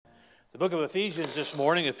The book of Ephesians this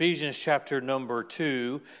morning, Ephesians chapter number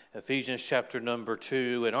 2. Ephesians chapter number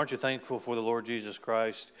 2. And aren't you thankful for the Lord Jesus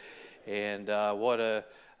Christ? And what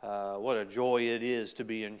a joy it is to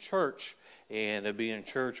be in church, and to be in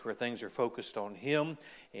church where things are focused on Him,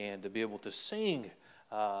 and to be able to sing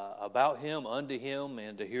about Him, unto Him,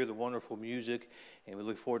 and to hear the wonderful music. And we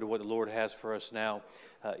look forward to what the Lord has for us now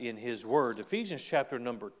in His Word. Ephesians chapter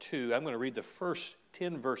number 2. I'm going to read the first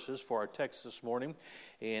 10 verses for our text this morning.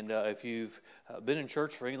 And if you've been in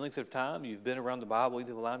church for any length of time, you've been around the Bible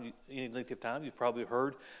any length of time, you've probably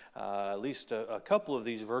heard at least a couple of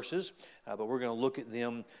these verses. But we're going to look at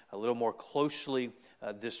them a little more closely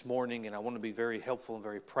this morning. And I want to be very helpful and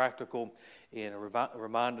very practical and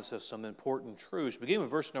remind us of some important truths. Beginning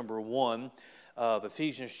with verse number 1 of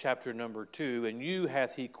Ephesians chapter number 2. And you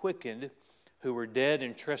hath He quickened, who were dead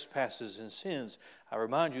in trespasses and sins. I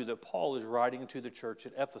remind you that Paul is writing to the church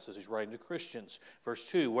at Ephesus. He's writing to Christians. Verse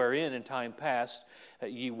 2, wherein in time past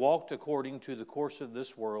ye walked according to the course of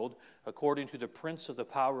this world, according to the prince of the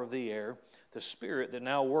power of the air, the spirit that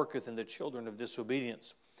now worketh in the children of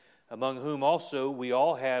disobedience, among whom also we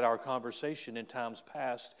all had our conversation in times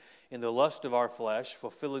past, in the lust of our flesh,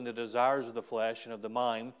 fulfilling the desires of the flesh and of the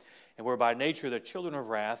mind, and were by nature the children of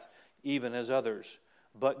wrath, even as others.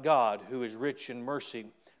 But God, who is rich in mercy,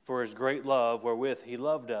 for His great love wherewith He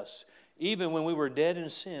loved us, even when we were dead in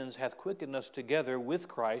sins, hath quickened us together with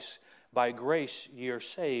Christ. By grace ye are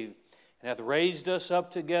saved, and hath raised us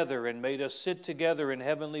up together, and made us sit together in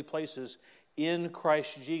heavenly places in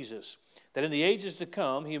Christ Jesus, that in the ages to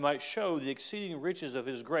come He might show the exceeding riches of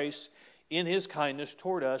His grace in His kindness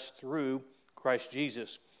toward us through Christ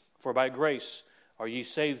Jesus. For by grace are ye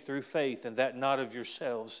saved through faith, and that not of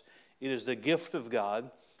yourselves. It is the gift of God,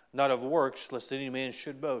 not of works, lest any man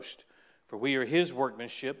should boast. For we are His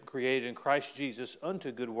workmanship, created in Christ Jesus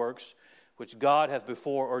unto good works, which God hath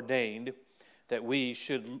before ordained that we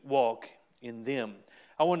should walk in them.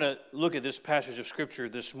 I want to look at this passage of Scripture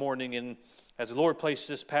this morning, and as the Lord placed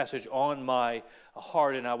this passage on my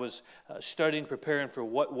heart, and I was studying, preparing for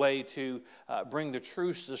what way to bring the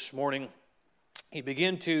truths this morning, He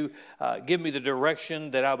began to give me the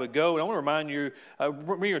direction that I would go. And I want to remind you,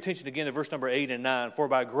 bring your attention again to verse number 8 and 9. For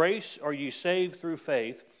by grace are ye saved through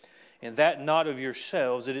faith, and that not of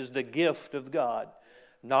yourselves. It is the gift of God,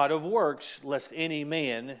 not of works, lest any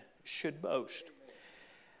man should boast.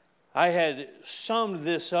 I had summed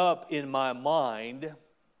this up in my mind,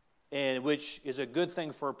 and which is a good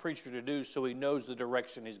thing for a preacher to do so he knows the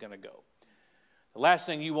direction he's going to go. The last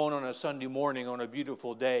thing you want on a Sunday morning on a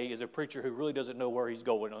beautiful day is a preacher who really doesn't know where he's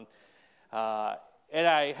going on. And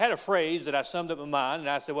I had a phrase that I summed up in my mind, and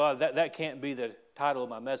I said, well, that can't be the title of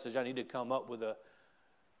my message. I need to come up with a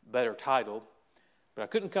better title. But I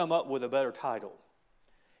couldn't come up with a better title.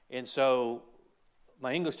 And so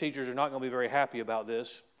my English teachers are not going to be very happy about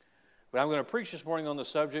this. But I'm going to preach this morning on the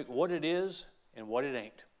subject, what it is and what it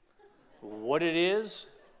ain't. What it is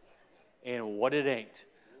and what it ain't.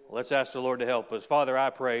 Let's ask the Lord to help us. Father, I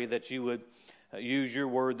pray that you would use your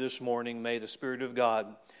word this morning. May the Spirit of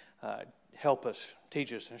God help us,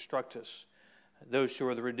 teach us, instruct us. Those who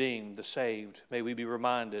are the redeemed, the saved, may we be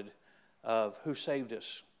reminded of who saved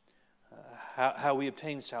us, how we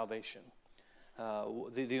obtained salvation,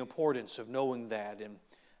 the importance of knowing that and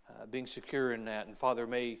being secure in that. And Father,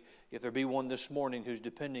 may, if there be one this morning who's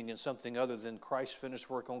depending on something other than Christ's finished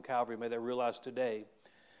work on Calvary, may they realize today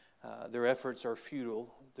their efforts are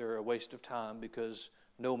futile. They're a waste of time because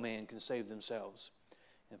no man can save themselves.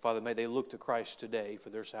 And Father, may they look to Christ today for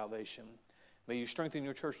their salvation. May you strengthen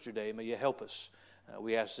your church today. May you help us.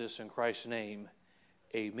 We ask this in Christ's name.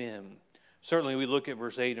 Amen. Certainly we look at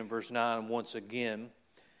verse 8 and verse 9 once again,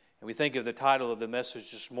 and we think of the title of the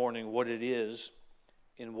message this morning, what it is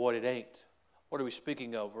and what it ain't. What are we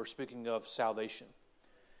speaking of? We're speaking of salvation.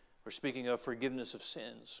 We're speaking of forgiveness of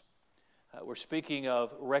sins. We're speaking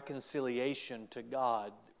of reconciliation to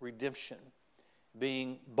God, redemption,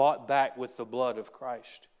 being bought back with the blood of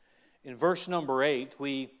Christ. In verse number 8,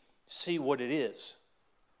 we see what it is.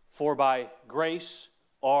 For by grace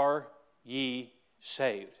are ye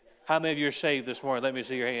saved. How many of you are saved this morning? Let me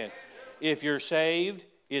see your hand. If you're saved,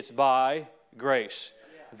 it's by grace.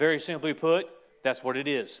 Very simply put, that's what it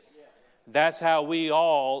is. That's how we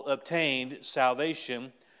all obtained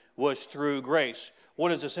salvation, was through grace.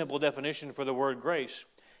 What is a simple definition for the word grace?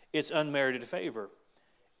 It's unmerited favor.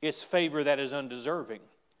 It's favor that is undeserving.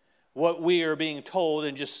 What we are being told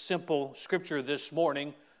in just simple scripture this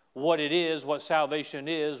morning, what it is, what salvation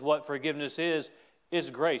is, what forgiveness is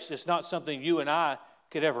grace. It's not something you and I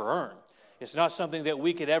could ever earn. It's not something that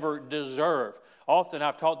we could ever deserve. Often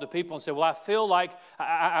I've talked to people and said, well, I feel like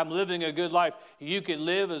I'm living a good life. You could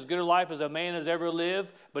live as good a life as a man has ever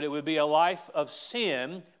lived, but it would be a life of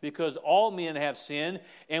sin because all men have sinned,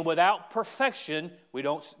 and without perfection, we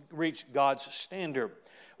don't reach God's standard.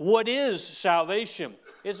 What is salvation?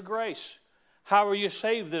 It's grace. How are you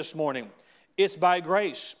saved this morning? It's by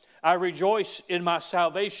grace. I rejoice in my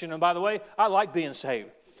salvation. And by the way, I like being saved.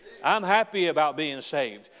 I'm happy about being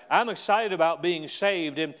saved. I'm excited about being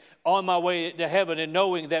saved and on my way to heaven and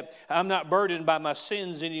knowing that I'm not burdened by my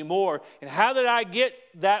sins anymore. And how did I get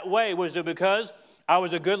that way? Was it because I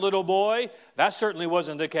was a good little boy? That certainly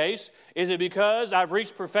wasn't the case. Is it because I've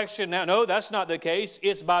reached perfection now? No, that's not the case.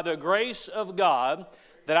 It's by the grace of God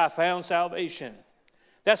that I found salvation.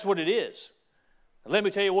 That's what it is. Let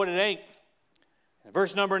me tell you what it ain't.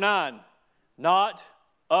 Verse number 9, not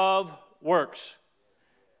of works.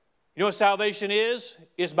 You know what salvation is?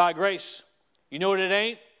 It's by grace. You know what it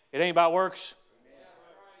ain't? It ain't by works.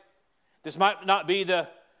 This might not be the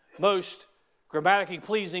most grammatically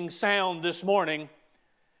pleasing sound this morning,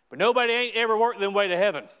 but nobody ain't ever worked their way to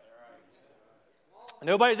heaven.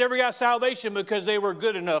 Nobody's ever got salvation because they were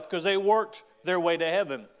good enough, because they worked their way to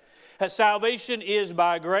heaven. That salvation is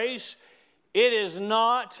by grace. It is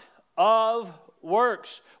not of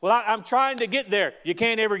works. Well, I'm trying to get there. You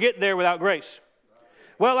can't ever get there without grace.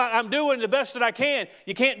 Well, I'm doing the best that I can.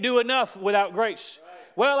 You can't do enough without grace.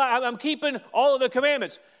 Well, I'm keeping all of the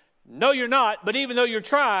commandments. No, you're not. But even though you're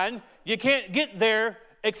trying, you can't get there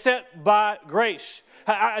except by grace.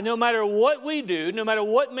 No matter what we do, no matter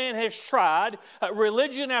what man has tried,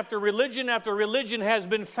 religion after religion after religion has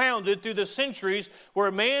been founded through the centuries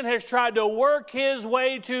where man has tried to work his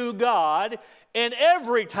way to God, and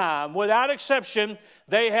every time, without exception,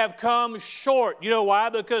 they have come short. You know why?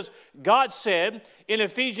 Because God said in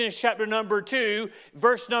Ephesians chapter number 2,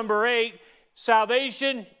 verse number 8,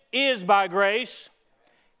 salvation is by grace,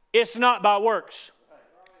 it's not by works.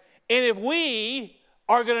 And if we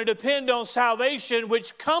are going to depend on salvation,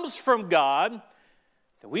 which comes from God,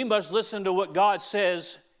 then we must listen to what God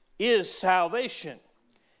says is salvation.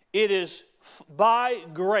 It is by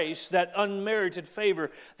grace, that unmerited favor,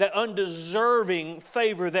 that undeserving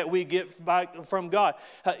favor that we get from God.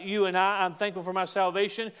 You and I'm thankful for my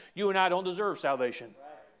salvation. You and I don't deserve salvation.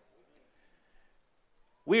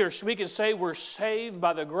 We can say we're saved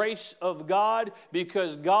by the grace of God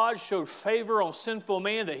because God showed favor on sinful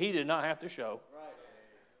man that He did not have to show.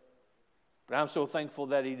 But I'm so thankful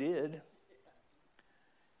that He did,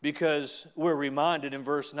 because we're reminded in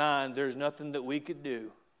verse 9, there's nothing that we could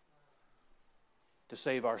do to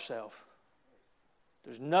save ourselves.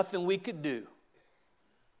 There's nothing we could do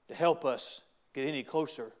to help us get any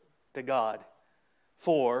closer to God,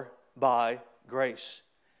 for by grace.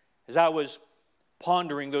 As I was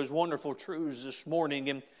pondering those wonderful truths this morning,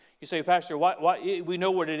 and you say, Pastor, why we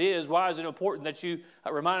know what it is. Why is it important that you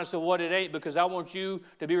remind us of what it ain't? Because I want you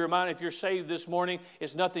to be reminded, if you're saved this morning,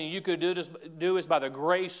 it's nothing you could do. It's by the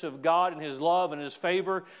grace of God and His love and His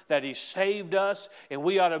favor that He saved us. And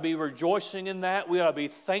we ought to be rejoicing in that. We ought to be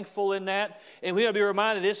thankful in that. And we ought to be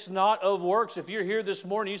reminded it's not of works. If you're here this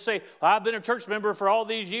morning, you say, well, I've been a church member for all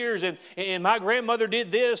these years, and my grandmother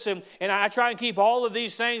did this, and I try and keep all of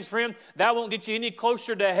these things, friend. That won't get you any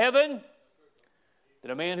closer to heaven than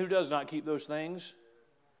a man who does not keep those things,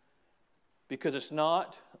 because it's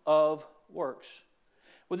not of works.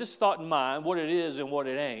 With this thought in mind, what it is and what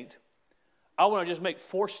it ain't, I want to just make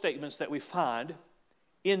 4 statements that we find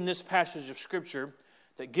in this passage of Scripture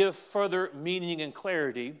that give further meaning and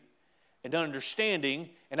clarity and understanding,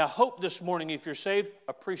 and I hope this morning, if you're saved,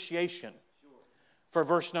 appreciation for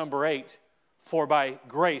verse number 8, for by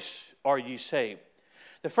grace are ye saved.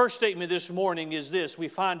 The first statement this morning is this. We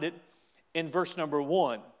find it in verse number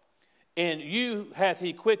 1. And you hath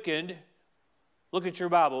He quickened, look at your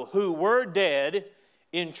Bible, who were dead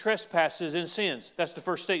in trespasses and sins. That's the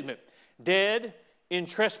first statement. Dead in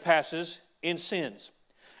trespasses and sins.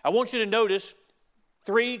 I want you to notice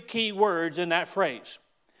 3 key words in that phrase.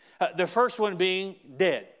 The first one being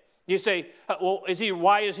dead. You say, well,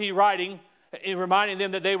 why is he writing and reminding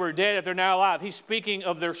them that they were dead if they're now alive? He's speaking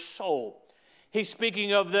of their soul. He's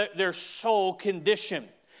speaking of their soul condition.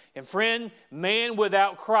 And friend, man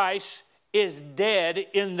without Christ is dead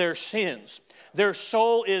in their sins. Their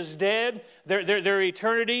soul is dead. Their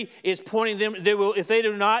eternity is pointing them. If they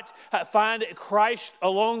do not find Christ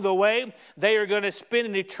along the way, they are going to spend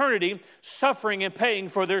an eternity suffering and paying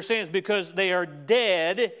for their sins because they are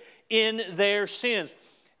dead in their sins.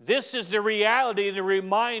 This is the reality and the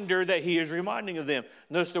reminder that he is reminding of them.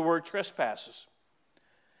 Notice the word trespasses.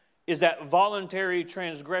 Is that voluntary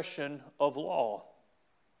transgression of law.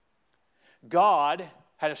 God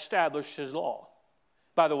had established His law.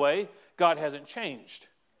 By the way, God hasn't changed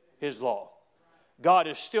His law. God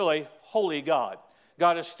is still a holy God.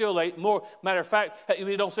 God is still a more, matter of fact,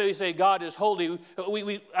 we don't say God is holy.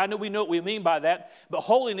 I know we know what we mean by that, but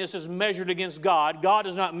holiness is measured against God. God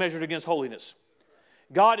is not measured against holiness.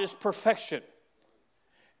 God is perfection.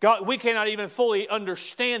 God, we cannot even fully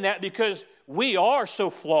understand that because we are so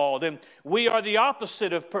flawed and we are the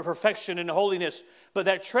opposite of perfection and holiness. But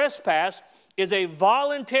that trespass is a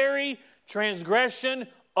voluntary transgression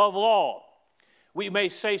of law. We may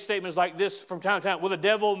say statements like this from time to time, well, the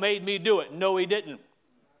devil made me do it. No, he didn't.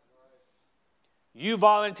 You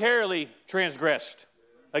voluntarily transgressed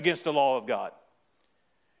against the law of God.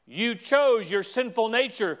 You chose, your sinful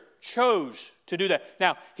nature chose to do that.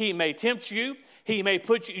 Now, he may tempt you. He may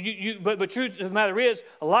put you, but the truth of the matter is,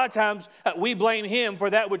 a lot of times we blame him for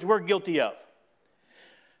that which we're guilty of.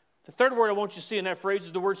 The third word I want you to see in that phrase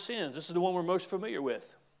is the word sins. This is the one we're most familiar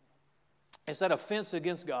with. It's that offense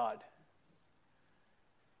against God.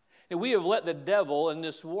 And we have let the devil in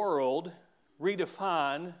this world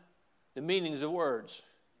redefine the meanings of words.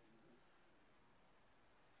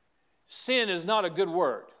 Sin is not a good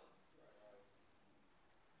word.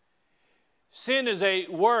 Sin is a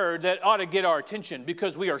word that ought to get our attention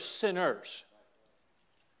because we are sinners.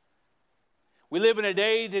 We live in a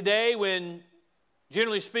day today when,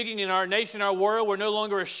 generally speaking, in our nation, our world, we're no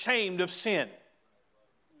longer ashamed of sin.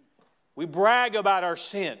 We brag about our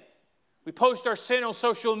sin. We post our sin on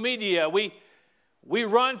social media. We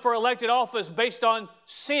run for elected office based on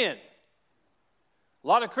sin. A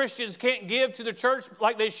lot of Christians can't give to the church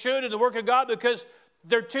like they should in the work of God because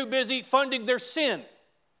they're too busy funding their sin.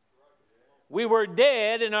 We were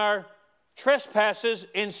dead in our trespasses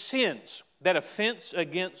and sins, that offense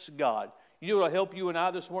against God. You know what will help you and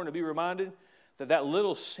I this morning to be reminded that that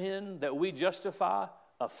little sin that we justify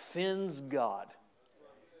offends God.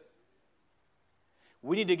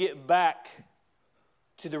 We need to get back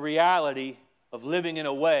to the reality of living in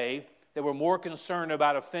a way that we're more concerned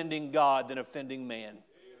about offending God than offending man.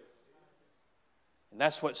 And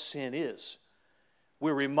that's what sin is.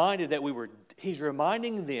 We're reminded that He's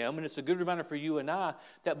reminding them, and it's a good reminder for you and I,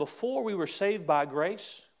 that before we were saved by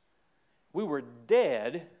grace, we were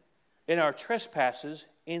dead in our trespasses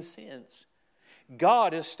and sins.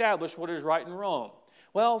 God established what is right and wrong.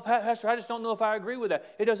 Well, Pastor, I just don't know if I agree with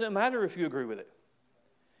that. It doesn't matter if you agree with it.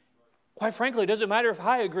 Quite frankly, it doesn't matter if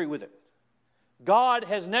I agree with it. God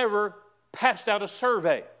has never passed out a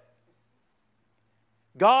survey.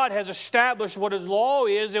 God has established what His law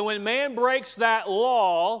is, and when man breaks that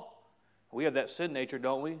law, we have that sin nature,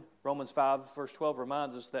 don't we? Romans 5, verse 12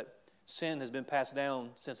 reminds us that sin has been passed down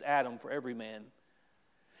since Adam for every man.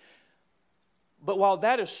 But while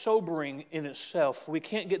that is sobering in itself, we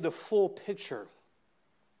can't get the full picture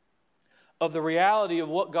of the reality of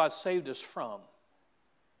what God saved us from.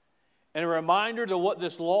 And a reminder to what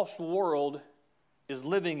this lost world is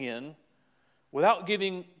living in without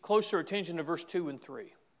giving closer attention to verse 2 and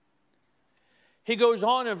 3. He goes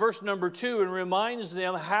on in verse number 2 and reminds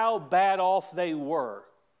them how bad off they were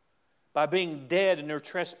by being dead in their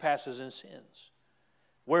trespasses and sins,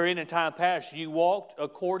 wherein in time past you walked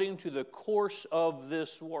according to the course of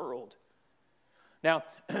this world. Now,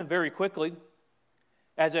 very quickly,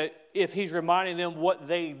 if he's reminding them what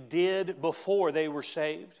they did before they were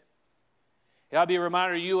saved, it ought to be a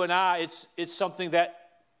reminder to you and I, it's something that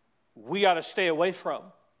we ought to stay away from.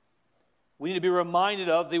 We need to be reminded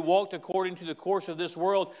of, they walked according to the course of this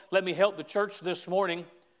world. Let me help the church this morning.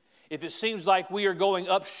 If it seems like we are going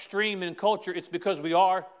upstream in culture, it's because we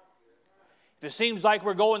are. If it seems like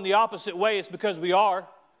we're going the opposite way, it's because we are.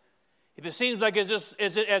 If it seems like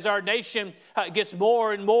as our nation gets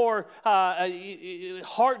more and more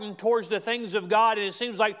hardened towards the things of God, and it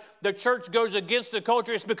seems like the church goes against the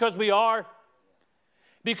culture, it's because we are.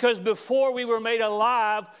 Because before we were made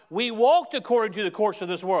alive, we walked according to the course of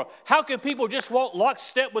this world. How can people just walk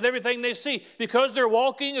lockstep with everything they see? Because they're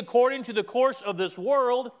walking according to the course of this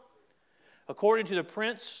world, according to the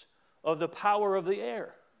prince of the power of the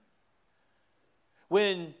air.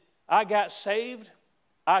 When I got saved,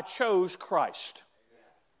 I chose Christ.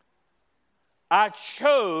 I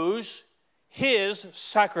chose His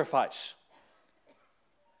sacrifice.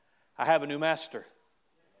 I have a new master.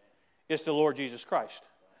 It's the Lord Jesus Christ.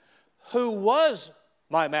 Who was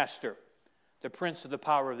my master? The prince of the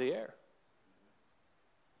power of the air.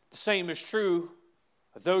 The same is true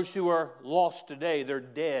of those who are lost today. They're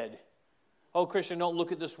dead. Oh, Christian, don't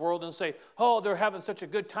look at this world and say, oh, they're having such a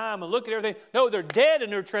good time and look at everything. No, they're dead in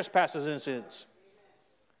their trespasses and sins.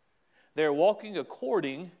 They're walking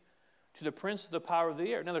according to the prince of the power of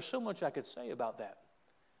the air. Now, there's so much I could say about that.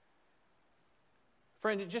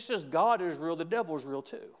 Friend, just as God is real, the devil is real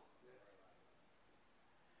too.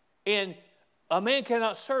 And a man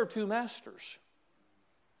cannot serve two masters.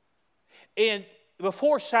 And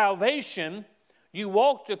before salvation, you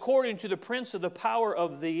walked according to the prince of the power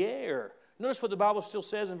of the air. Notice what the Bible still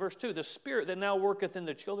says in verse 2. The spirit that now worketh in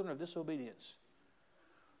the children of disobedience.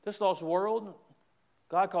 This lost world,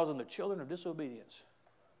 God calls them the children of disobedience.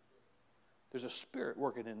 There's a spirit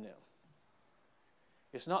working in them.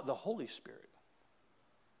 It's not the Holy Spirit.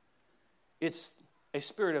 It's a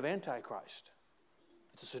spirit of Antichrist.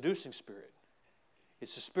 It's a seducing spirit.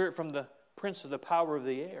 It's a spirit from the prince of the power of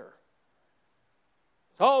the air.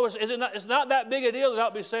 Oh, it's not that big a deal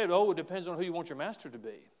to be saved. Oh, it depends on who you want your master to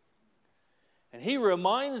be. And he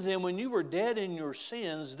reminds them, when you were dead in your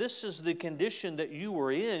sins, this is the condition that you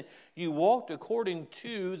were in. You walked according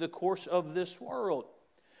to the course of this world.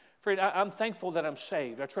 Friend, I'm thankful that I'm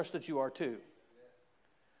saved. I trust that you are too.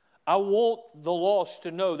 I want the lost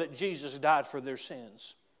to know that Jesus died for their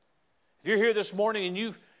sins. If you're here this morning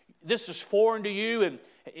and this is foreign to you, and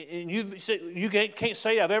you can't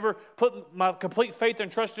say I've ever put my complete faith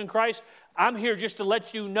and trust in Christ, I'm here just to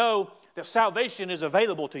let you know that salvation is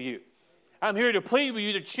available to you. I'm here to plead with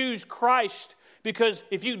you to choose Christ, because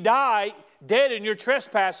if you die dead in your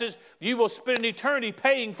trespasses, you will spend an eternity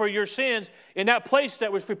paying for your sins in that place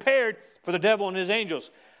that was prepared for the devil and his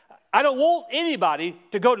angels. I don't want anybody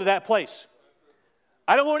to go to that place.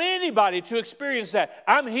 I don't want anybody to experience that.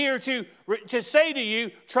 I'm here to say to you,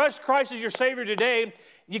 trust Christ as your Savior today.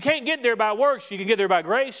 You can't get there by works. You can get there by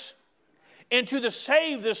grace. And to the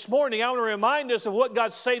saved this morning, I want to remind us of what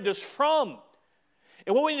God saved us from.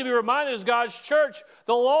 And what we need to be reminded as God's church,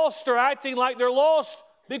 the lost are acting like they're lost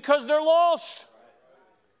because they're lost.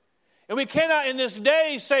 And we cannot in this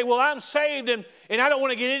day say, well, I'm saved and I don't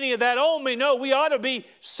want to get any of that on me. No, we ought to be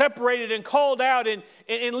separated and called out and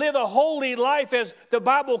live a holy life as the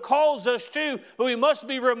Bible calls us to. But we must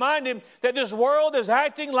be reminded that this world is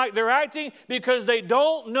acting like they're acting because they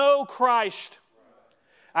don't know Christ.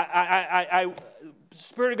 The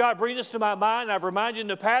Spirit of God brings this to my mind. I've reminded you in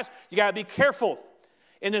the past, you got to be careful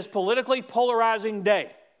in this politically polarizing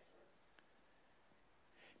day.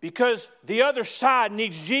 Because the other side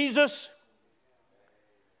needs Jesus.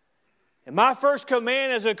 And my first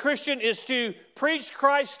command as a Christian is to preach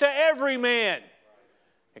Christ to every man.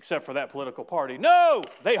 Except for that political party. No,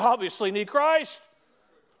 they obviously need Christ.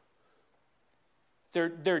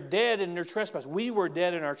 They're dead in their trespasses. We were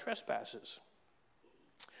dead in our trespasses.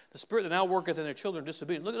 The spirit that now worketh in their children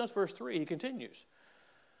disobedience. Look at us, verse 3. He continues.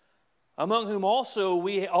 Among whom also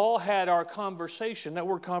we all had our conversation. That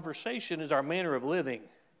word conversation is our manner of living.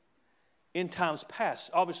 In times past,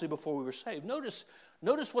 obviously before we were saved. Notice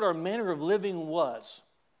what our manner of living was.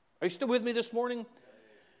 Are you still with me this morning?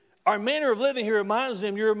 Our manner of living, he reminds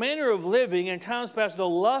them, your manner of living in times past, the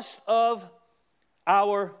lust of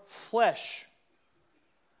our flesh.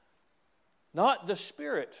 Not the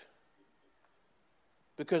spirit,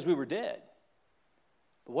 because we were dead.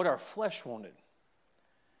 But what our flesh wanted.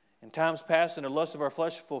 In times past, in the lust of our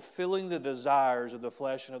flesh, fulfilling the desires of the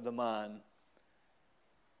flesh and of the mind.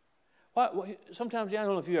 Sometimes, I don't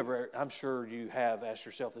know if you ever, I'm sure you have asked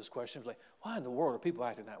yourself this question, like, why in the world are people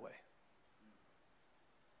acting that way?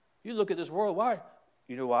 You look at this world, why?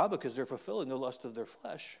 You know why? Because they're fulfilling the lust of their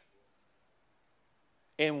flesh.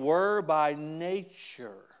 And were by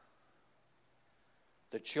nature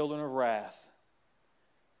the children of wrath,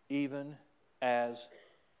 even as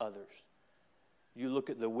others. You look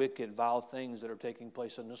at the wicked, vile things that are taking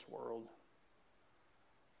place in this world.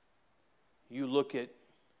 You look at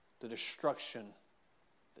the destruction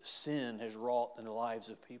that sin has wrought in the lives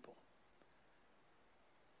of people.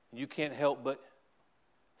 You can't help but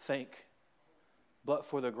think, but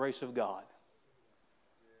for the grace of God.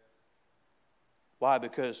 Why?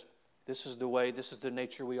 Because this is the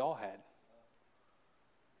nature we all had.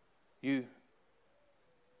 You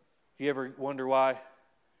ever wonder why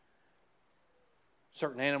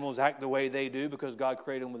certain animals act the way they do? Because God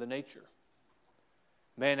created them with a nature.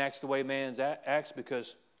 Man acts the way man acts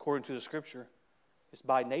because, according to the Scripture, it's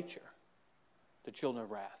by nature, the children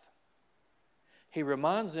of wrath. He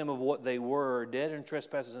reminds them of what they were, dead in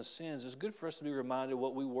trespasses and sins. It's good for us to be reminded of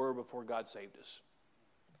what we were before God saved us.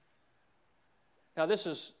 Now, this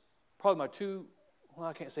is probably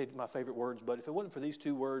I can't say my favorite words, but if it wasn't for these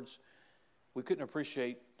two words, we couldn't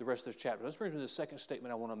appreciate the rest of this chapter. Let's bring to the second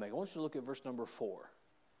statement I want to make. I want you to look at verse number 4.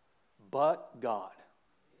 But God.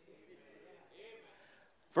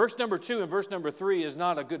 Verse number 2 and verse number 3 is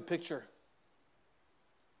not a good picture.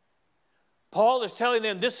 Paul is telling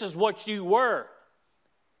them this is what you were.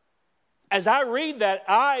 As I read that,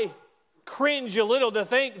 I cringe a little to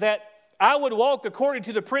think that I would walk according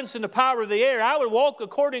to the prince and the power of the air. I would walk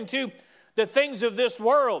according to the things of this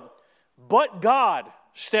world. But God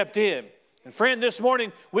stepped in. And friend, this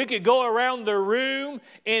morning we could go around the room,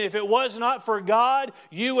 and if it was not for God,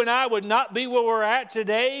 you and I would not be where we're at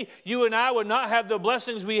today. You and I would not have the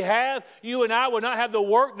blessings we have. You and I would not have the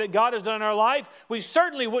work that God has done in our life. We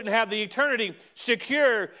certainly wouldn't have the eternity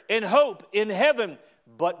secure in hope in heaven.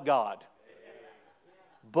 But God.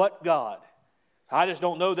 But God. I just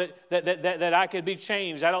don't know that I could be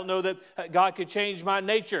changed. I don't know that God could change my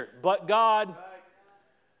nature. But God.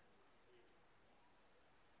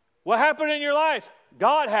 What happened in your life?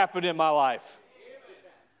 God happened in my life.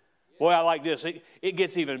 Boy, I like this. It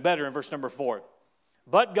gets even better in verse number 4.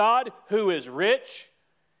 But God, who is rich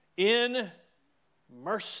in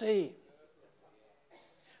mercy.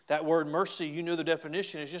 That word mercy, you know the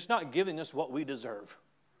definition, is just not giving us what we deserve.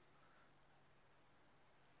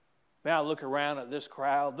 Man, I look around at this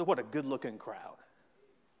crowd. What a good-looking crowd.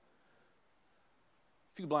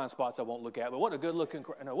 A few blind spots I won't look at, but what a good-looking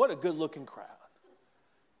crowd. No, what a good-looking crowd.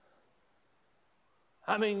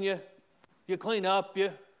 I mean, you clean up, you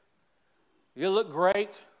look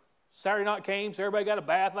great. Saturday night came, so everybody got a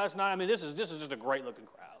bath last night. I mean, this is just a great-looking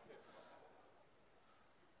crowd.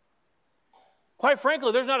 Quite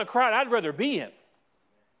frankly, there's not a crowd I'd rather be in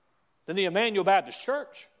than the Emmanuel Baptist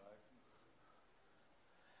Church.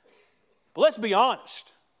 But let's be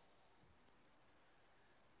honest.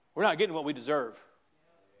 We're not getting what we deserve.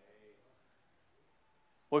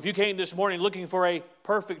 Well, if you came this morning looking for a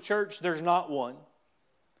perfect church, there's not one.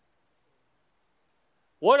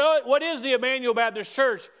 What is the Emmanuel Baptist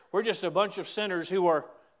Church? We're just a bunch of sinners who are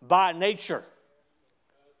by nature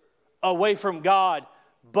away from God,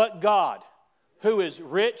 but God, who is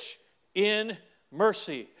rich in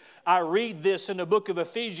mercy. I read this in the book of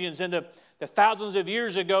Ephesians, and the thousands of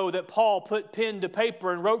years ago that Paul put pen to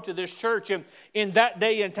paper and wrote to this church. And in that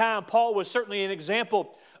day and time, Paul was certainly an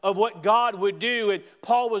example of what God would do. And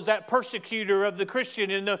Paul was that persecutor of the Christian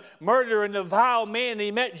and the murderer and the vile man. And he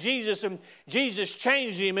met Jesus, and Jesus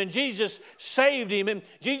changed him, and Jesus saved him, and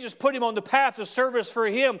Jesus put him on the path of service for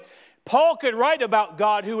him. Paul could write about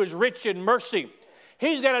God who is rich in mercy.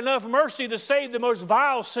 He's got enough mercy to save the most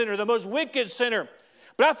vile sinner, the most wicked sinner.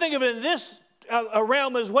 But I think of it in this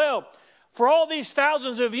realm as well. For all these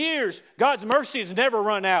thousands of years, God's mercy has never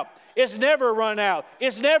run out. It's never run out.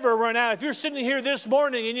 It's never run out. If you're sitting here this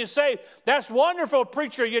morning and you say, that's wonderful,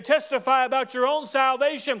 preacher, you testify about your own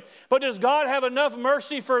salvation, but does God have enough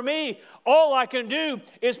mercy for me? All I can do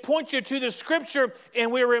is point you to the Scripture,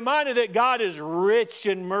 and we're reminded that God is rich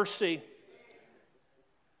in mercy.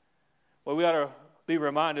 Well, we ought to be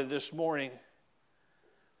reminded this morning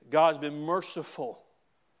that God's been merciful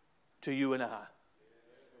to you and I.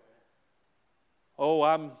 Oh,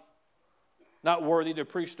 I'm not worthy to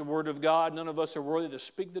preach the Word of God. None of us are worthy to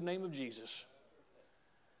speak the name of Jesus.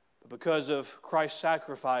 But because of Christ's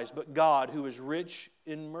sacrifice, but God, who is rich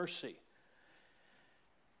in mercy.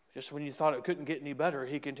 Just when you thought it couldn't get any better,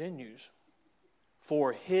 he continues.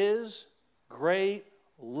 For his great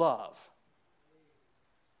love,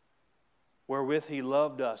 wherewith he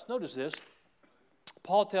loved us. Notice this.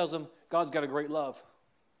 Paul tells them God's got a great love.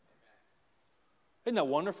 Isn't that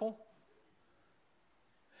wonderful?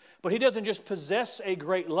 But he doesn't just possess a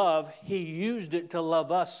great love, he used it to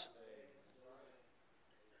love us.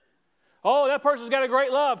 Oh, that person's got a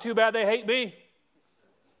great love. Too bad they hate me.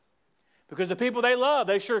 Because the people they love,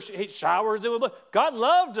 they sure showers them with blood. God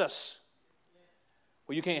loved us.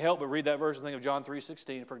 Well, you can't help but read that verse and think of John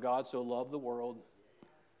 3:16. For God so loved the world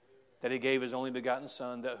that he gave his only begotten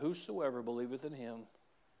Son, that whosoever believeth in him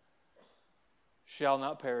shall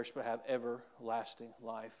not perish but have everlasting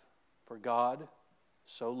life. For God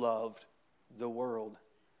so loved the world.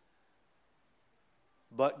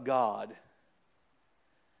 But God.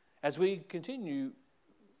 As we continue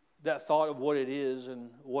that thought of what it is and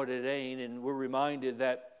what it ain't, and we're reminded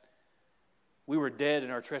that we were dead in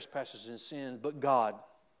our trespasses and sins, but God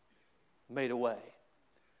made a way.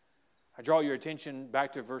 I draw your attention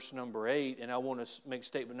back to verse number 8, and I want to make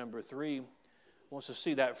statement number 3. I want us to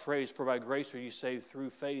see that phrase, for by grace are you saved through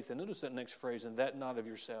faith. And notice that next phrase, and that not of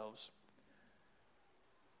yourselves.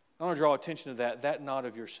 I want to draw attention to that not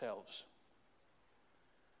of yourselves.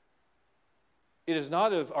 It is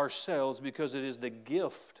not of ourselves because it is the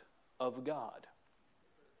gift of God.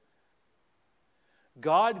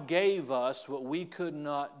 God gave us what we could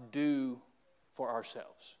not do for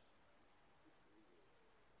ourselves.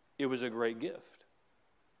 It was a great gift.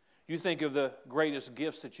 You think of the greatest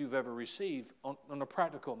gifts that you've ever received on a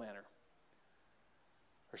practical manner.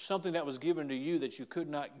 There's something that was given to you that you could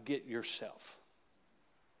not get yourself.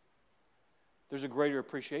 there's a greater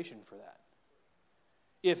appreciation for that.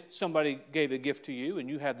 If somebody gave a gift to you and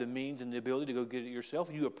you have the means and the ability to go get it yourself,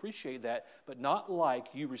 you appreciate that, but not like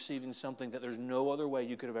you receiving something that there's no other way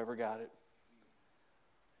you could have ever got it.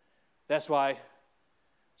 That's why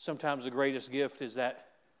sometimes the greatest gift is that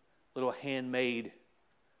little handmade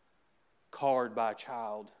card by a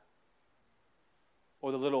child,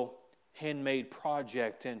 or the little handmade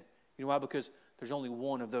project. And you know why? Because there's only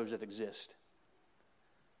one of those that exist.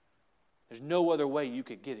 There's no other way you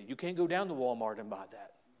could get it. You can't go down to Walmart and buy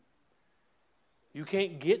that. You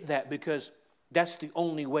can't get that because that's the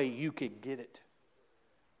only way you could get it.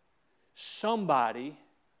 Somebody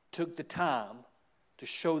took the time to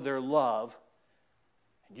show their love,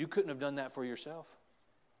 and you couldn't have done that for yourself.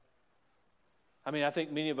 I mean, I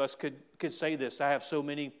think many of us could say this. I have so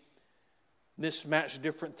many mismatched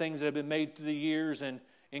different things that have been made through the years, and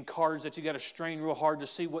in cards that you got to strain real hard to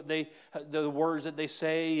see what the words that they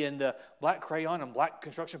say, and the black crayon and black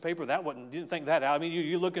construction paper, didn't think that out. I mean,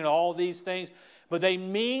 you're looking at all these things, but they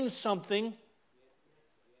mean something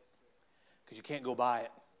because you can't go buy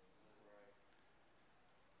it.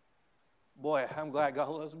 Boy, I'm glad God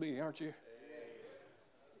loves me, aren't you?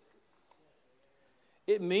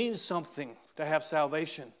 It means something to have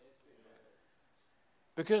salvation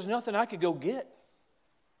because nothing I could go get.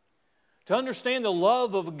 To understand the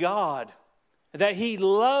love of God, that He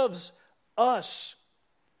loves us,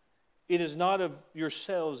 it is not of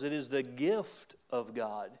yourselves, it is the gift of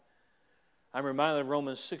God. I'm reminded of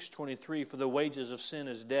Romans 6:23, for the wages of sin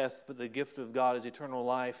is death, but the gift of God is eternal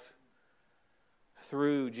life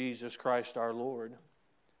through Jesus Christ our Lord.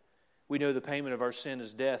 We know the payment of our sin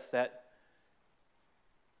is death, that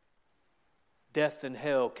death and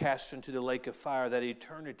hell cast into the lake of fire, that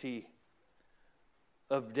eternity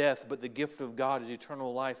of death, but the gift of God is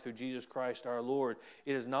eternal life through Jesus Christ our Lord.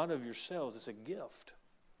 It is not of yourselves, it's a gift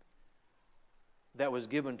that was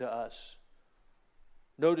given to us.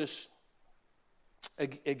 Notice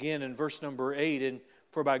again in verse number 8, and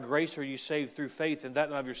for by grace are you saved through faith, and that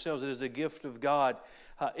not of yourselves, it is the gift of God.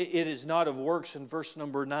 It is not of works in verse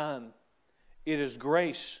number 9. It is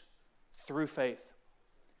grace through faith.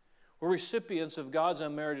 We're recipients of God's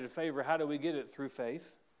unmerited favor. How do we get it? Through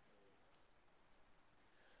faith.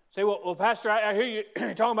 Say, well, Pastor, I hear you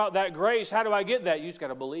talking about that grace. How do I get that? You just got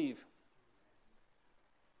to believe.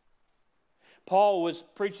 Paul was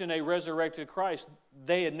preaching a resurrected Christ.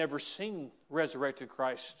 They had never seen resurrected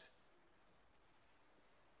Christ.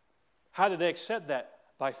 How did they accept that?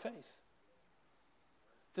 By faith.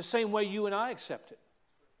 The same way you and I accept it.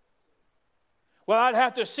 Well, I'd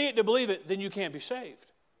have to see it to believe it. Then you can't be saved.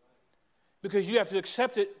 Because you have to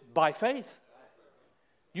accept it by faith.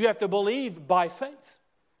 You have to believe by faith.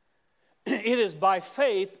 It is by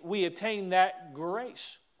faith we obtain that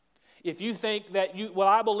grace. If you think that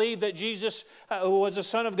I believe that Jesus was the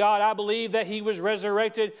Son of God, I believe that He was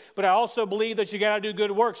resurrected, but I also believe that you got to do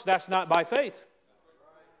good works. That's not by faith.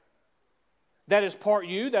 That is part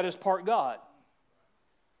you, that is part God.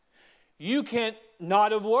 You can't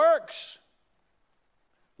not of works,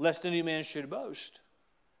 lest any man should boast.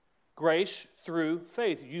 Grace through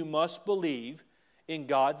faith. You must believe in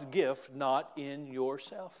God's gift, not in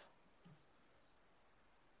yourself.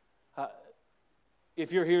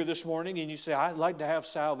 If you're here this morning and you say, I'd like to have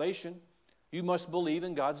salvation, you must believe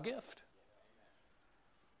in God's gift.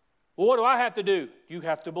 Well, what do I have to do? You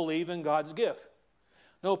have to believe in God's gift.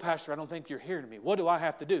 No, Pastor, I don't think you're hearing me. What do I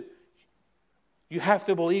have to do? You have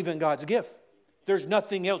to believe in God's gift. There's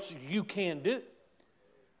nothing else you can do.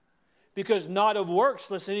 Because not of works,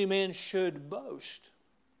 lest any man should boast.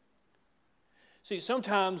 See,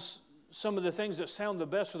 sometimes some of the things that sound the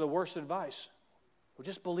best are the worst advice. Well,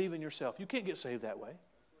 just believe in yourself. You can't get saved that way.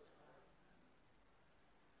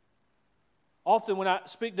 Often when I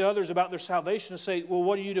speak to others about their salvation, I say, well,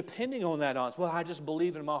 what are you depending on that on? Well, I just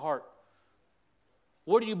believe in my heart.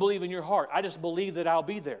 What do you believe in your heart? I just believe that I'll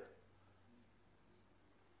be there.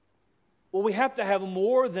 Well, we have to have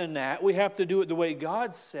more than that. We have to do it the way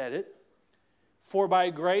God said it. For by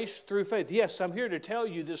grace through faith. Yes, I'm here to tell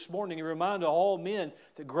you this morning and remind all men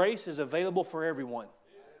that grace is available for everyone.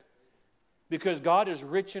 Because God is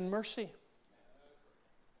rich in mercy.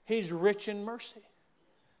 He's rich in mercy.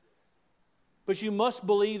 But you must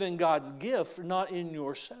believe in God's gift, not in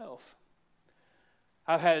yourself.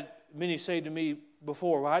 I've had many say to me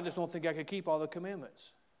before, well, I just don't think I could keep all the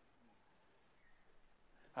commandments.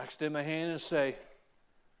 I extend my hand and say,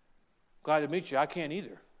 glad to meet you. I can't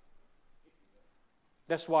either.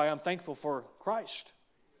 That's why I'm thankful for Christ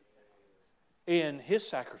and His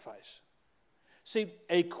sacrifice. See,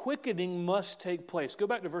 a quickening must take place. Go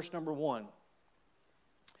back to verse number 1.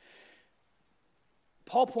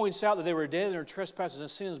 Paul points out that they were dead in their trespasses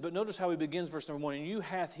and sins, but notice how he begins verse number 1. And you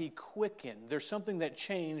hath he quickened. There's something that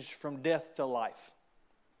changed from death to life.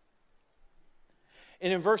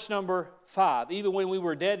 And in verse number 5, even when we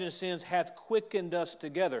were dead in sins, hath quickened us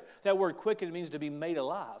together. That word quickened means to be made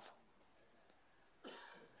alive.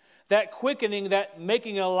 That quickening, that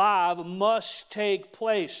making alive must take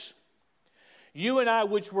place. You and I,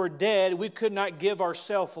 which were dead, we could not give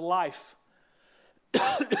ourselves life.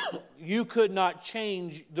 You could not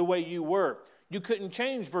change the way you were. You couldn't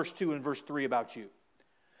change verse 2 and verse 3 about you.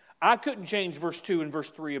 I couldn't change verse 2 and verse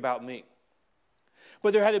 3 about me.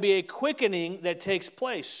 But there had to be a quickening that takes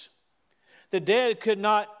place. The dead could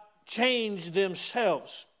not change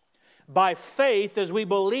themselves. By faith, as we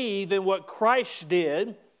believe in what Christ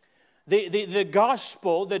did, the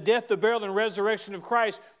gospel, the death, the burial, and resurrection of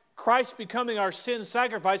Christ, Christ becoming our sin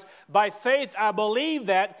sacrifice, by faith I believe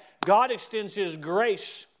that God extends His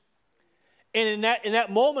grace. And in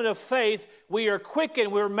that moment of faith, we are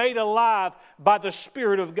quickened, we are made alive by the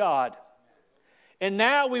Spirit of God. And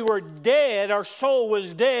now we were dead, our soul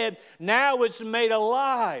was dead, now it's made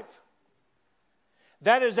alive.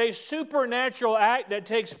 That is a supernatural act that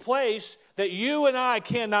takes place that you and I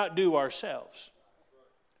cannot do ourselves.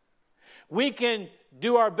 We can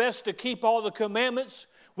do our best to keep all the commandments.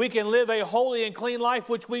 We can live a holy and clean life,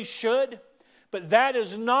 which we should. But that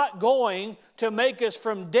is not going to make us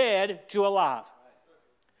from dead to alive.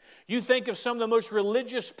 You think of some of the most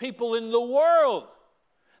religious people in the world.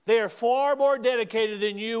 They are far more dedicated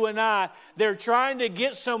than you and I. They're trying to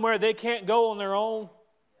get somewhere they can't go on their own.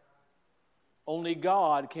 Only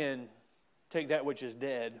God can take that which is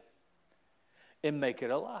dead and make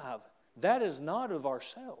it alive. That is not of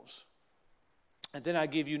ourselves. And then I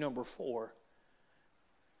give you number 4.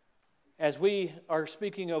 As we are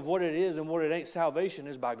speaking of what it is and what it ain't, salvation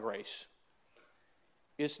is by grace.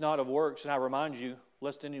 It's not of works. And I remind you,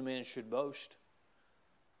 lest any man should boast.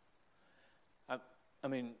 I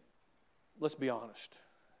mean, let's be honest.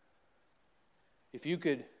 If you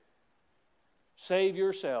could save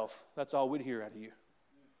yourself, that's all we'd hear out of you.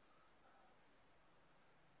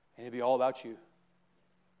 And it'd be all about you.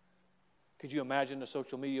 Could you imagine the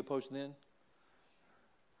social media post then?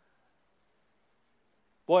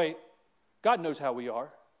 Boy, God knows how we are.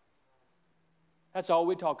 That's all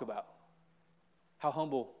we talk about. How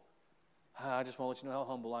humble. I just want to let you know how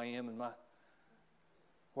humble I am in my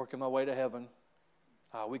working my way to heaven.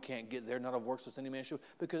 We can't get there, not of works lest any man should,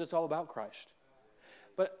 because it's all about Christ.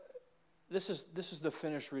 But this is the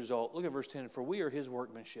finished result. Look at verse 10. For we are His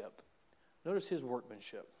workmanship. Notice His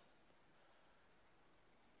workmanship.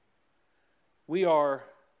 We are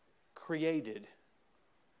created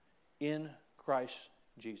in Christ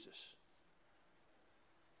Jesus.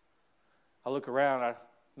 I look around, I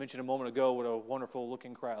mentioned a moment ago what a wonderful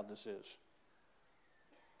looking crowd this is.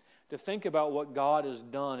 To think about what God has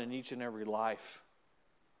done in each and every life.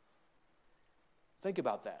 Think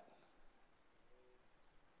about that.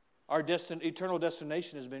 Our eternal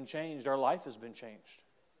destination has been changed. Our life has been changed.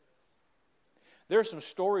 There are some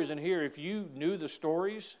stories in here. If you knew the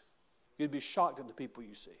stories, you'd be shocked at the people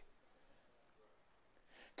you see.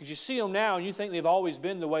 Because you see them now and you think they've always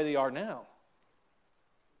been the way they are now.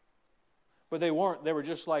 But they weren't. They were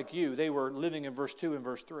just like you. They were living in verse 2 and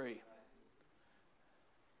verse 3.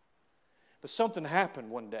 But something happened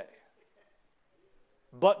one day.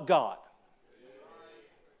 But God,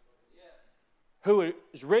 who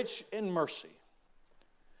is rich in mercy,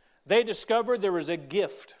 they discovered there was a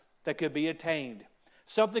gift that could be attained.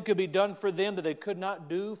 Something could be done for them that they could not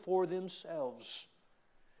do for themselves.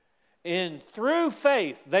 And through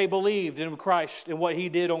faith, they believed in Christ and what He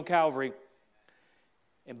did on Calvary.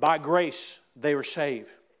 And by grace, they were saved.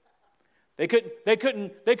 They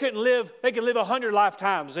couldn't live 100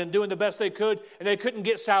 lifetimes and doing the best they could, and they couldn't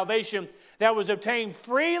get salvation that was obtained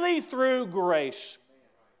freely through grace.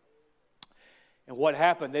 And what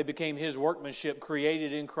happened? They became His workmanship,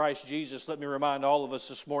 created in Christ Jesus. Let me remind all of us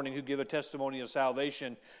this morning who give a testimony of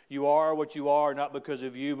salvation, you are what you are, not because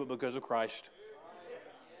of you, but because of Christ.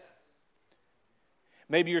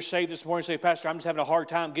 Maybe you're saved this morning and say, Pastor, I'm just having a hard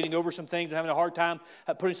time getting over some things. I'm having a hard time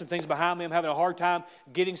putting some things behind me. I'm having a hard time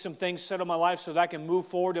getting some things set in my life so that I can move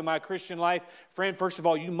forward in my Christian life. Friend, first of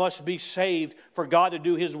all, you must be saved for God to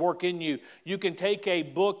do His work in you. You can take a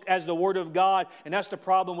book as the Word of God, and that's the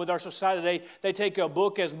problem with our society today. They take a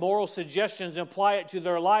book as moral suggestions and apply it to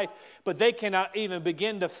their life, but they cannot even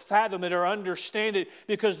begin to fathom it or understand it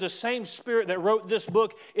because the same Spirit that wrote this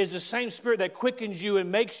book is the same Spirit that quickens you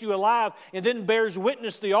and makes you alive and then bears witness.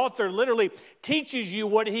 The author literally teaches you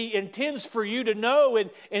what he intends for you to know, and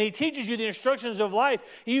he teaches you the instructions of life.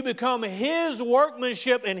 You become His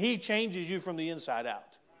workmanship, and He changes you from the inside out.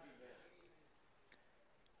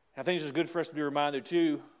 I think it's just good for us to be reminded,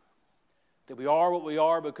 too, that we are what we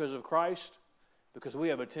are because of Christ, because we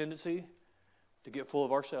have a tendency to get full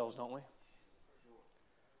of ourselves, don't we?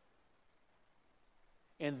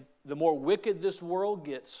 And the more wicked this world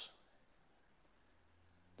gets,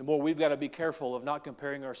 the more we've got to be careful of not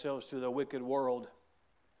comparing ourselves to the wicked world,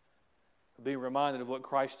 but being reminded of what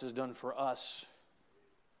Christ has done for us.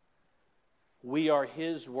 We are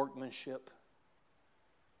His workmanship,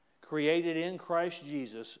 created in Christ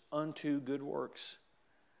Jesus unto good works.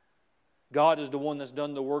 God is the one that's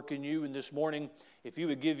done the work in you, and this morning, if you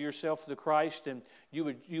would give yourself to Christ and you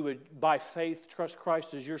would by faith trust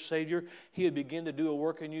Christ as your Savior, He would begin to do a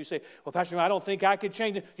work in you. You say, well, Pastor, I don't think I could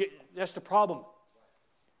change it. That's the problem.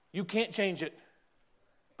 You can't change it.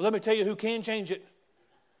 But let me tell you who can change it.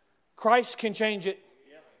 Christ can change it.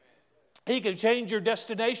 He can change your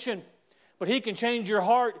destination, but He can change your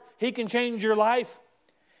heart. He can change your life.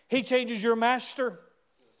 He changes your master.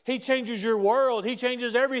 He changes your world. He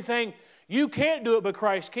changes everything. You can't do it, but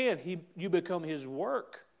Christ can. You become His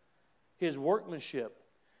work, His workmanship.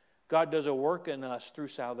 God does a work in us through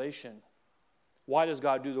salvation. Why does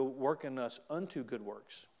God do the work in us unto good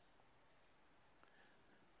works?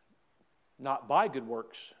 Not by good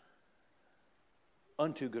works,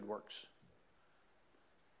 unto good works.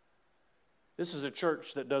 This is a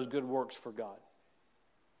church that does good works for God.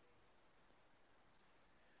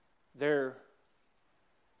 There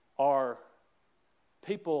are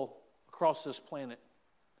people across this planet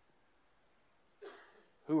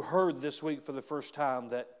who heard this week for the first time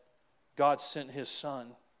that God sent His Son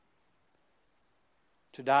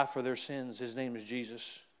to die for their sins. His name is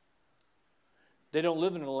Jesus. They don't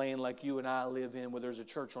live in a land like you and I live in where there's a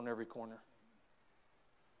church on every corner.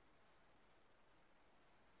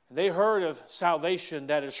 They heard of salvation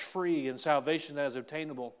that is free and salvation that is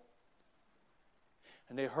obtainable.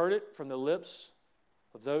 And they heard it from the lips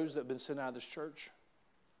of those that have been sent out of this church.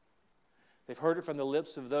 They've heard it from the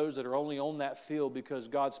lips of those that are only on that field because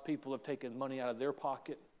God's people have taken money out of their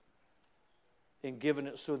pocket and given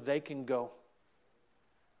it so they can go.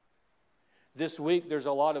 This week, there's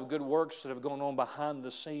a lot of good works that have gone on behind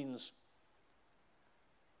the scenes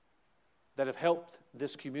that have helped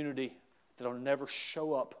this community that will never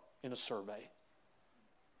show up in a survey.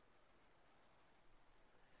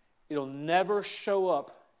 It'll never show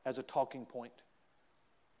up as a talking point.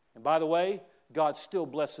 And by the way, God still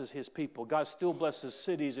blesses His people. God still blesses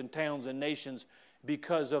cities and towns and nations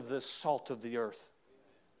because of the salt of the earth.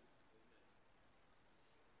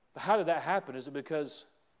 But how did that happen? Is it because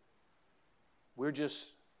we're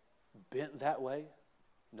just bent that way?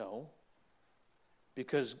 No.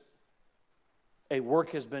 Because a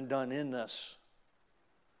work has been done in us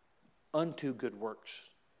unto good works,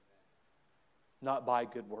 not by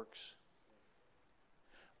good works.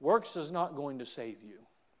 Works is not going to save you.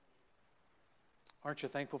 Aren't you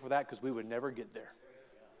thankful for that? Because we would never get there.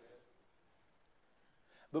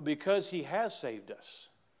 But because He has saved us,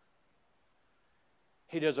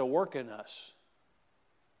 He does a work in us,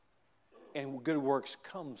 and good works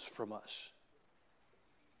comes from us.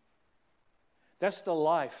 That's the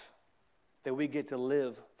life that we get to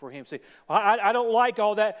live for Him. See, I don't like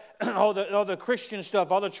all that, all the Christian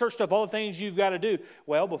stuff, all the church stuff, all the things you've got to do.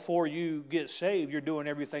 Well, before you get saved, you're doing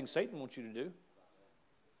everything Satan wants you to do.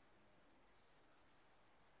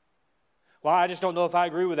 Well, I just don't know if I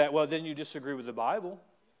agree with that. Well, then you disagree with the Bible.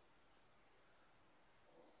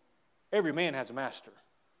 Every man has a master.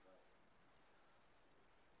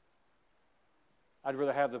 I'd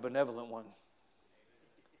rather have the benevolent one.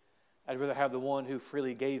 I'd rather have the one who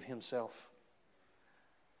freely gave himself.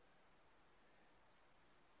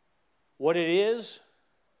 What it is,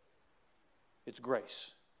 it's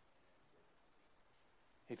grace.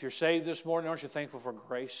 If you're saved this morning, aren't you thankful for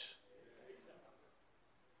grace?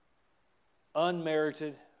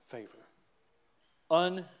 Unmerited favor.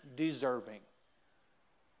 Undeserving.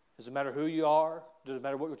 Doesn't matter who you are, doesn't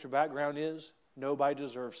matter what your background is, nobody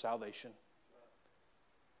deserves salvation.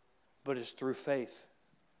 But it's through faith.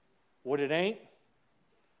 What it ain't,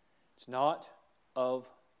 it's not of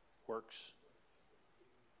works.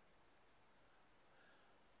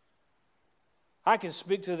 I can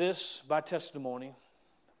speak to this by testimony,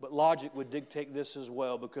 but logic would dictate this as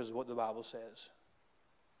well because of what the Bible says.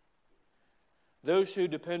 Those who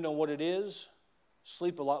depend on what it is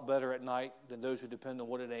sleep a lot better at night than those who depend on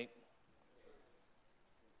what it ain't.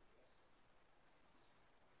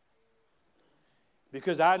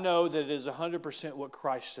 Because I know that it is 100% what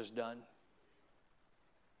Christ has done.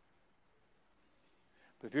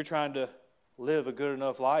 But if you're trying to live a good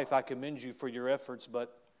enough life, I commend you for your efforts,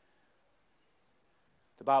 but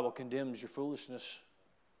the Bible condemns your foolishness.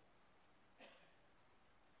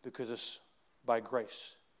 because it's by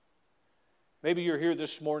grace. Maybe you're here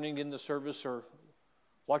this morning in the service or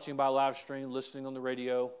watching by live stream, listening on the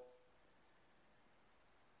radio,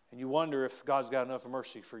 and you wonder if God's got enough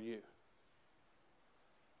mercy for you.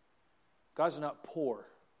 God's not poor.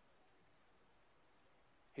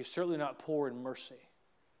 He's certainly not poor in mercy.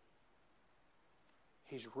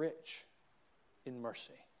 He's rich in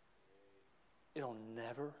mercy. It'll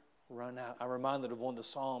never run out. I'm reminded of one of the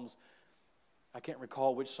Psalms. I can't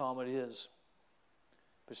recall which Psalm it is,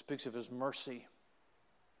 but it speaks of His mercy.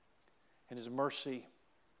 And His mercy,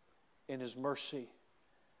 and His mercy,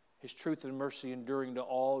 His truth and mercy enduring to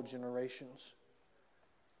all generations.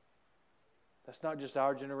 That's not just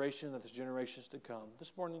our generation, that's generations to come.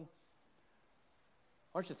 This morning,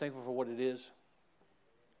 aren't you thankful for what it is?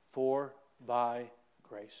 For by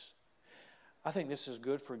grace. I think this is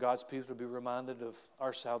good for God's people to be reminded of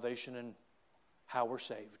our salvation and how we're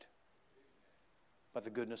saved by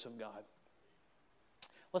the goodness of God.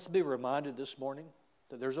 Let's be reminded this morning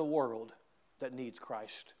that there's a world that needs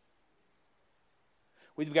Christ.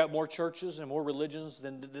 We've got more churches and more religions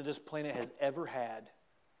than this planet has ever had.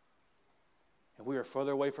 And we are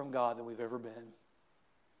further away from God than we've ever been.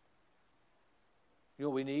 You know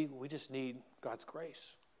what we need? We just need God's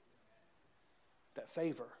grace. That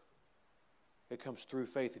favor. It comes through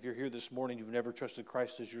faith. If you're here this morning, you've never trusted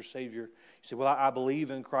Christ as your Savior. You say, well, I believe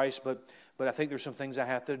in Christ, but I think there's some things I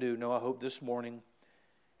have to do. No, I hope this morning,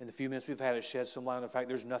 in the few minutes we've had, it shed some light on the fact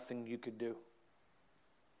there's nothing you could do.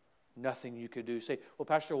 Nothing you could do. You say, well,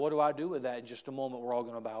 Pastor, what do I do with that? In just a moment, we're all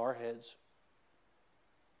going to bow our heads.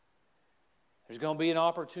 There's going to be an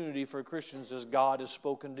opportunity for Christians as God has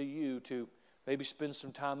spoken to you to maybe spend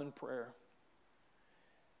some time in prayer.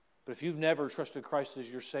 But if you've never trusted Christ as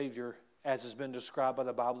your Savior, as has been described by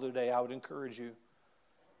the Bible today, I would encourage you,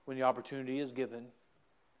 when the opportunity is given,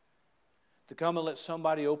 to come and let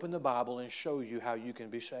somebody open the Bible and show you how you can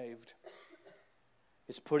be saved.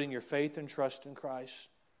 It's putting your faith and trust in Christ.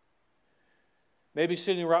 Maybe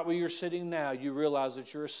sitting right where you're sitting now, you realize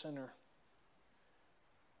that you're a sinner.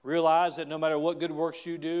 Realize that no matter what good works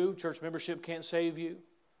you do, church membership can't save you.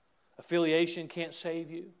 Affiliation can't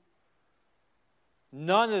save you.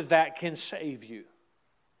 None of that can save you.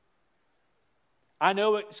 I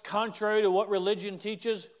know it's contrary to what religion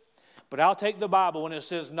teaches, but I'll take the Bible when it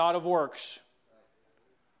says not of works,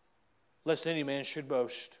 lest any man should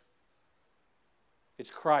boast.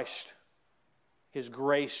 It's Christ, His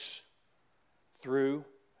grace through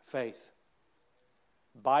faith.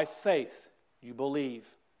 By faith, you believe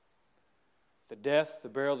the death, the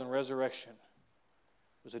burial, and resurrection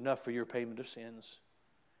was enough for your payment of sins.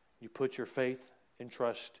 You put your faith and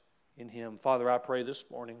trust in Him. Father, I pray this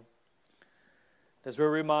morning, as we're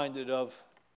reminded of